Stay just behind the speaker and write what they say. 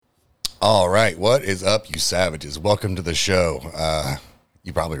All right, what is up, you savages? Welcome to the show.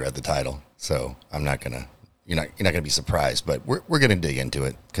 You probably read the title, so I'm not gonna. You're not gonna be surprised, but we're gonna dig into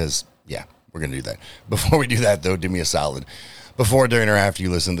it because we're gonna do that. Before we do that, though, do me a solid. Before, during, or after you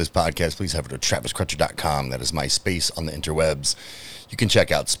listen to this podcast, please head over to TravisCrutcher.com. That is my space on the interwebs. You can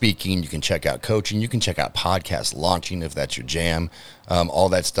check out speaking, you can check out coaching, you can check out podcast launching if that's your jam. All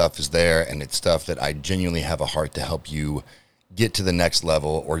that stuff is there, and it's stuff that I genuinely have a heart to help you get to the next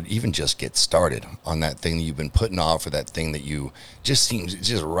level, or even just get started on that thing that you've been putting off, or that thing that you just seems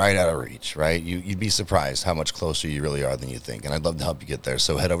just right out of reach, right? You'd be surprised how much closer you really are than you think, and I'd love to help you get there.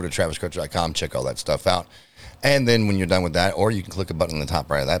 So head over to TravisCrutcher.com, check all that stuff out. And then when you're done with that, or you can click a button on the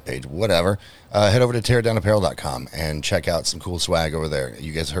top right of that page, whatever, head over to teardownaParel.com and check out some cool swag over there.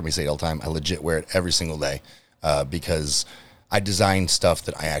 You guys heard me say it all the time. I legit wear it every single day because I design stuff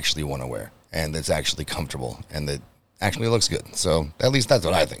that I actually want to wear and that's actually comfortable and that actually looks good. So at least that's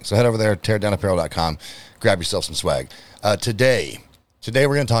what I think. So head over there, teardownaParel.com, grab yourself some swag. Today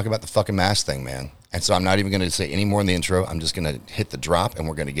we're going to talk about the fucking mask thing, man. And so I'm not even going to say any more in the intro. I'm just going to hit the drop and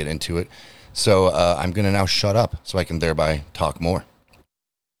we're going to get into it. So I'm going to now shut up so I can thereby talk more.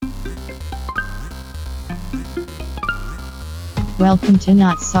 Welcome to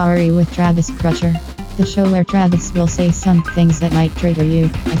Not Sorry with Travis Crutcher, the show where Travis will say some things that might trigger you,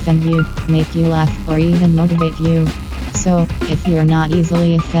 offend you, make you laugh, or even motivate you. So, if you're not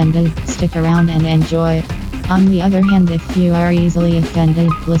easily offended, stick around and enjoy. On the other hand, if you are easily offended,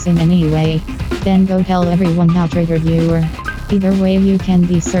 listen anyway. Then go tell everyone how triggered you were. Either way, you can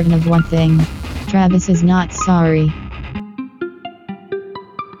be certain of one thing. Travis is not sorry.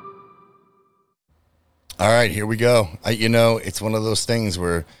 All right, here we go. It's one of those things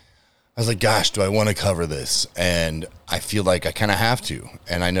where I was like, gosh, do I want to cover this? And I feel like I kind of have to.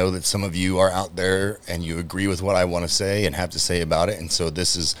 And I know that some of you are out there and you agree with what I want to say and have to say about it. And so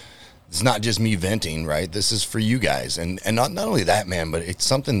it's not just me venting, right? This is for you guys. And not only that, man, but it's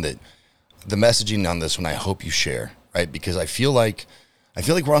something that the messaging on this one, I hope you share, right? Because I feel like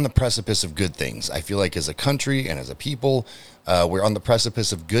we're on the precipice of good things. I feel like as a country and as a people, we're on the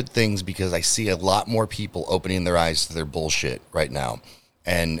precipice of good things because I see a lot more people opening their eyes to their bullshit right now.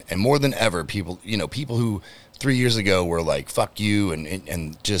 And more than ever, people who 3 years ago were like, fuck you,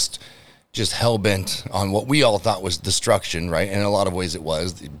 and just hell-bent on what we all thought was destruction, right? And in a lot of ways it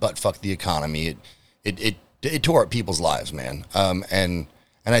was, but fuck the economy. It tore up people's lives, man. And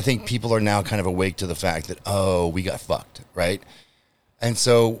I think people are now kind of awake to the fact that, oh, we got fucked, right? And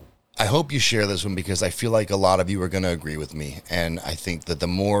so I hope you share this one because I feel like a lot of you are going to agree with me. And I think that the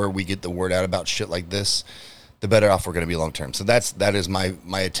more we get the word out about shit like this, the better off we're going to be long term. So that is my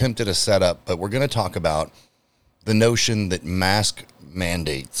attempt at a setup. But we're going to talk about the notion that mask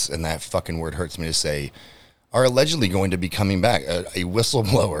mandates, and that fucking word hurts me to say, are allegedly going to be coming back. A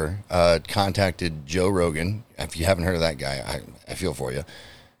whistleblower contacted Joe Rogan. If you haven't heard of that guy, I feel for you.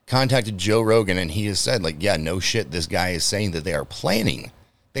 Contacted Joe Rogan, and he has said, like, yeah, no shit, this guy is saying that they are planning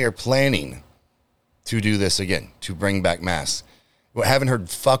to do this again, to bring back masks. We haven't heard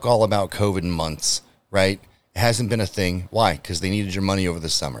fuck all about COVID in months, right? It hasn't been a thing. Why? Because they needed your money over the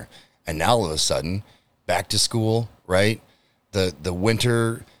summer. And now all of a sudden, back to school, right? The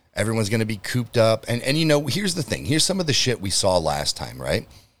winter, everyone's going to be cooped up. And here's the thing. Here's some of the shit we saw last time, right?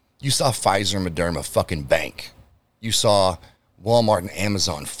 You saw Pfizer and Moderna fucking bank. You saw Walmart and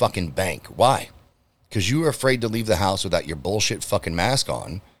Amazon fucking bank. Why? Because you were afraid to leave the house without your bullshit fucking mask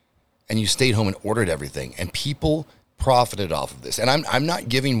on, and you stayed home and ordered everything, and people profited off of this. And I'm not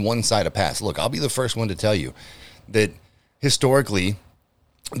giving one side a pass. Look, I'll be the first one to tell you that historically,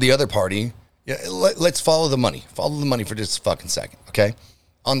 the other party, let's follow the money. Follow the money for just a fucking second, okay?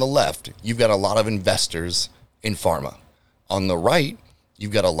 On the left, you've got a lot of investors in pharma. On the right,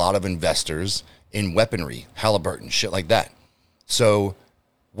 you've got a lot of investors in weaponry, Halliburton, shit like that. So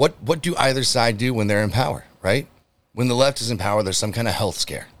what do either side do when they're in power, right? When the left is in power, there's some kind of health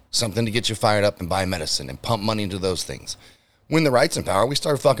scare, something to get you fired up and buy medicine and pump money into those things. When the right's in power, we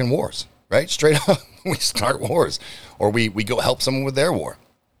start fucking wars, right? Straight up, we start wars, or we go help someone with their war.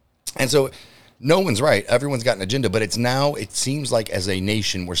 And so no one's right. Everyone's got an agenda, but it seems like as a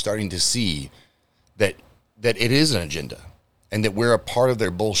nation, we're starting to see that it is an agenda and that we're a part of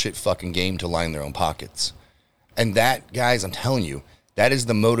their bullshit fucking game to line their own pockets. And that, guys, I'm telling you, that is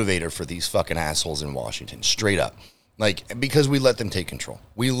the motivator for these fucking assholes in Washington, straight up. Like, because we let them take control.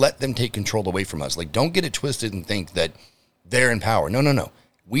 We let them take control away from us. Like, don't get it twisted and think that they're in power. No.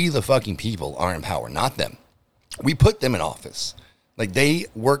 We, the fucking people, are in power, not them. We put them in office. Like, they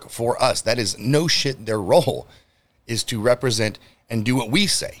work for us. That is no shit. Their role is to represent and do what we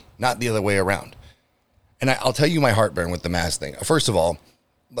say, not the other way around. And I'll tell you my heartburn with the mask thing. First of all,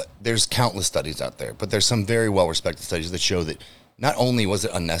 but there's countless studies out there, but there's some very well-respected studies that show that not only was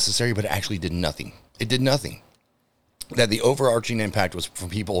it unnecessary, but it actually did nothing. It did nothing. That the overarching impact was from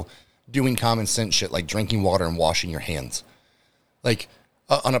people doing common sense shit like drinking water and washing your hands. Like,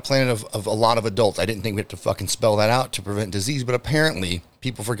 on a planet of a lot of adults, I didn't think we had to fucking spell that out to prevent disease, but apparently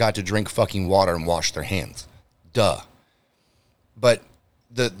people forgot to drink fucking water and wash their hands. Duh. But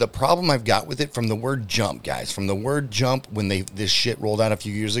the problem I've got with it from the word jump, guys, from the word jump when this shit rolled out a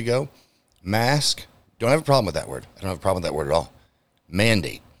few years ago, mask, don't have a problem with that word. I don't have a problem with that word at all.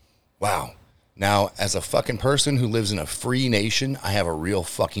 Mandate. Wow. Now, as a fucking person who lives in a free nation, I have a real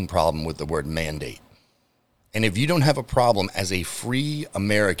fucking problem with the word mandate. And if you don't have a problem as a free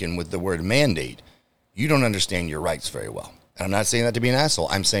American with the word mandate, you don't understand your rights very well. And I'm not saying that to be an asshole.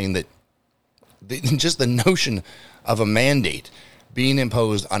 I'm saying that just the notion of a mandate being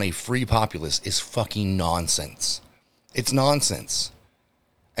imposed on a free populace is fucking nonsense. It's nonsense.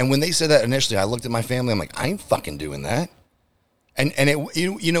 And when they said that initially, I looked at my family. I'm like, I ain't fucking doing that. And it,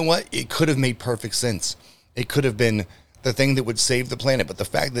 you know what? It could have made perfect sense. It could have been the thing that would save the planet. But the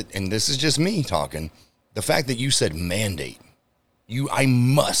fact that, and this is just me talking, the fact that you said mandate, I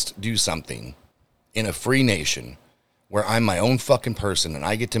must do something in a free nation where I'm my own fucking person and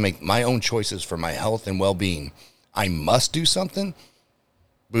I get to make my own choices for my health and well-being. I must do something?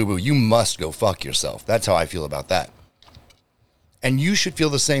 Boo-boo, you must go fuck yourself. That's how I feel about that. And you should feel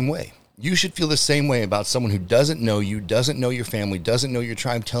the same way. You should feel the same way about someone who doesn't know you, doesn't know your family, doesn't know your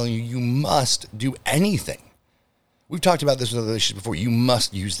tribe, telling you must do anything. We've talked about this with other issues before. You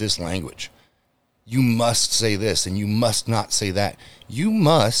must use this language. You must say this and you must not say that. You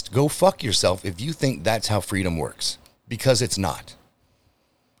must go fuck yourself if you think that's how freedom works, because it's not.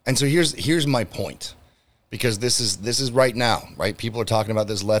 And so here's my point, because this is right now, right? People are talking about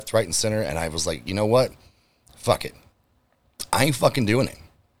this left, right, and center, and I was like, you know what? Fuck it. I ain't fucking doing it.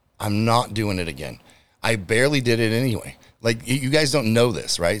 I'm not doing it again. I barely did it anyway. Like, you guys don't know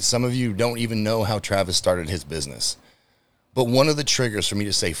this, right? Some of you don't even know how Travis started his business. But one of the triggers for me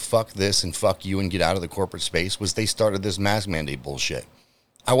to say fuck this and fuck you and get out of the corporate space was they started this mask mandate bullshit.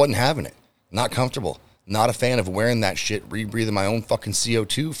 I wasn't having it. Not comfortable. Not a fan of wearing that shit, rebreathing my own fucking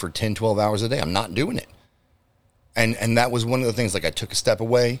CO2 for 10, 12 hours a day. I'm not doing it. And that was one of the things, like, I took a step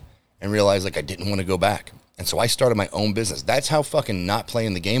away and realized, like, I didn't want to go back. And so I started my own business. That's how fucking not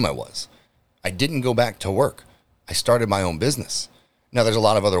playing the game I was. I didn't go back to work. I started my own business. Now, there's a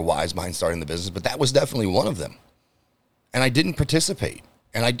lot of other whys behind starting the business, but that was definitely one of them. And I didn't participate.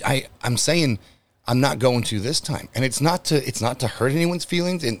 And I'm saying I'm not going to this time. And it's not to hurt anyone's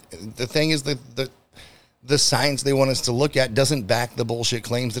feelings. And the thing is that the science they want us to look at doesn't back the bullshit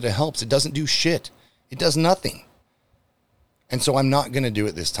claims that it helps. It doesn't do shit. It does nothing. And so I'm not going to do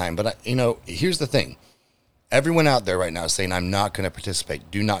it this time. But, here's the thing. Everyone out there right now is saying I'm not going to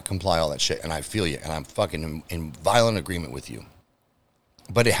participate. Do not comply, all that shit. And I feel you. And I'm fucking in violent agreement with you.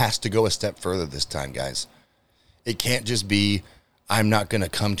 But it has to go a step further this time, guys. It can't just be, I'm not going to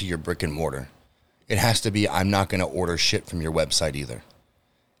come to your brick and mortar. It has to be, I'm not going to order shit from your website either.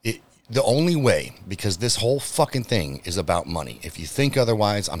 The only way, because this whole fucking thing is about money. If you think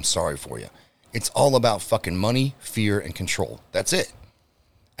otherwise, I'm sorry for you. It's all about fucking money, fear, and control. That's it.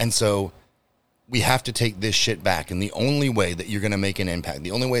 And so we have to take this shit back. And the only way that you're going to make an impact,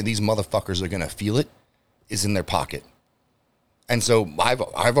 the only way these motherfuckers are going to feel it is in their pocket. And so I've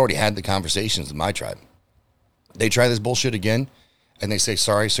already had the conversations with my tribe. They try this bullshit again, and they say,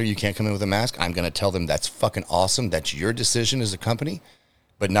 sorry, sir, you can't come in with a mask. I'm going to tell them that's fucking awesome. That's your decision as a company.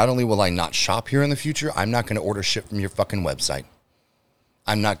 But not only will I not shop here in the future, I'm not going to order shit from your fucking website.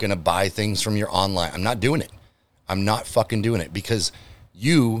 I'm not going to buy things from your online. I'm not doing it. I'm not fucking doing it, because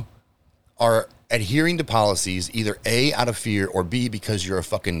you are adhering to policies either A, out of fear, or B, because you're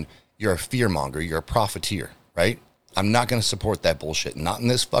a fear monger. You're a profiteer, right? I'm not going to support that bullshit. Not in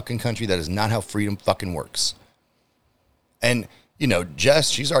this fucking country. That is not how freedom fucking works. And, Jess,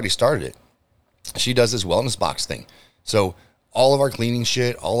 she's already started it. She does this wellness box thing. So all of our cleaning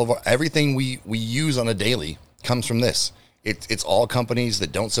shit, everything we use on a daily comes from this. It's all companies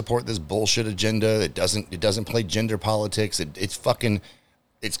that don't support this bullshit agenda. It doesn't play gender politics. It's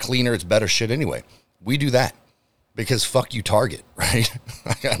cleaner. It's better shit anyway. We do that because fuck you, Target, right?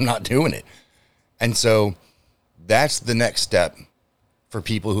 I'm not doing it. And so that's the next step for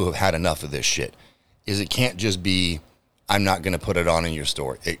people who have had enough of this shit, is it can't just be, I'm not going to put it on in your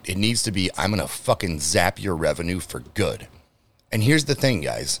store. It needs to be, I'm going to fucking zap your revenue for good. And here's the thing,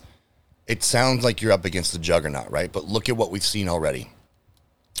 guys. It sounds like you're up against the juggernaut, right? But look at what we've seen already.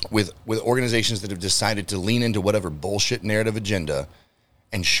 With organizations that have decided to lean into whatever bullshit narrative agenda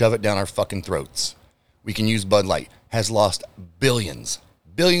and shove it down our fucking throats. We can use Bud Light. Has lost billions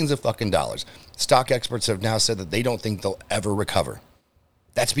Billions of fucking dollars. Stock experts have now said that they don't think they'll ever recover.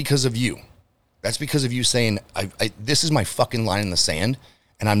 That's because of you. That's because of you saying, this is my fucking line in the sand,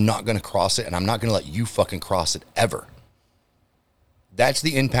 and I'm not going to cross it, and I'm not going to let you fucking cross it ever. That's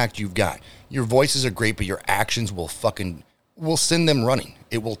the impact you've got. Your voices are great, but your actions will send them running.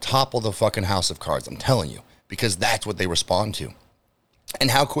 It will topple the fucking house of cards, I'm telling you, because that's what they respond to. And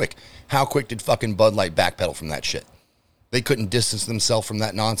how quick did fucking Bud Light backpedal from that shit? They couldn't distance themselves from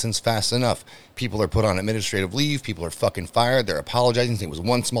that nonsense fast enough. People are put on administrative leave. People are fucking fired. They're apologizing. It was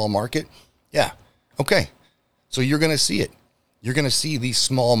one small market. Yeah. Okay. So you're going to see it. You're going to see these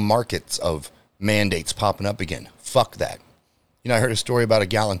small markets of mandates popping up again. Fuck that. You know, I heard a story about a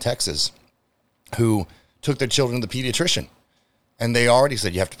gal in Texas who took their children to the pediatrician. And they already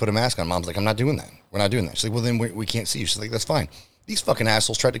said, you have to put a mask on. Mom's like, I'm not doing that. We're not doing that. She's like, well, then we can't see you. She's like, that's fine. These fucking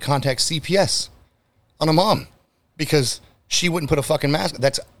assholes tried to contact CPS on a mom because she wouldn't put a fucking mask.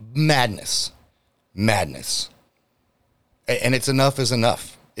 That's madness. Madness. And it's enough is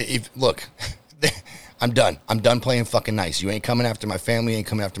enough. Look, I'm done. I'm done playing fucking nice. You ain't coming after my family. You ain't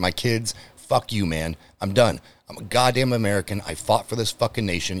coming after my kids. Fuck you, man. I'm done. I'm a goddamn American. I fought for this fucking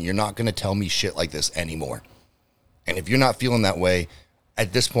nation. You're not going to tell me shit like this anymore. And if you're not feeling that way,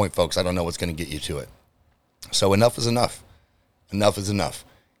 at this point, folks, I don't know what's going to get you to it. So enough is enough. Enough is enough.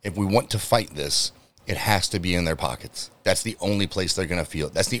 If we want to fight this, it has to be in their pockets. That's the only place they're going to feel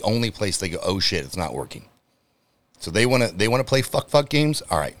it. That's the only place they go, oh shit, it's not working. So they want to play fuck games.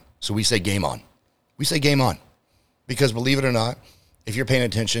 All right. So we say game on. We say game on. Because believe it or not, if you're paying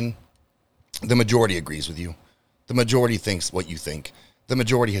attention, the majority agrees with you. The majority thinks what you think. The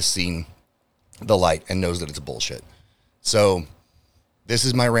majority has seen the light and knows that it's bullshit. So this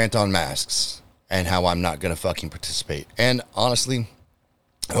is my rant on masks and how I'm not going to fucking participate. And honestly,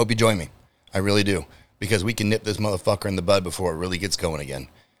 I hope you join me. I really do. Because we can nip this motherfucker in the bud before it really gets going again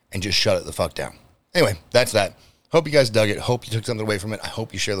and just shut it the fuck down. Anyway, that's that. Hope you guys dug it. Hope you took something away from it. I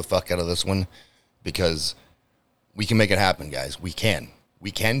hope you share the fuck out of this one because we can make it happen, guys. We can.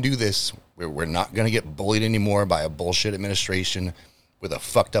 We can do this. We're not going to get bullied anymore by a bullshit administration with a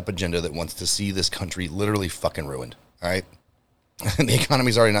fucked up agenda that wants to see this country literally fucking ruined. All right? The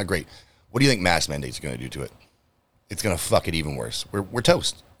economy's already not great. What do you think mask mandates are going to do to it? It's going to fuck it even worse. We're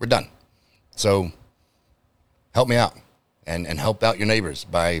toast. We're done. So help me out and help out your neighbors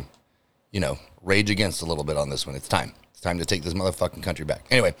by, rage against a little bit on this one. It's time. It's time to take this motherfucking country back.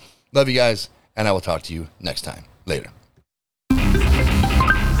 Anyway, love you guys, and I will talk to you next time. Later.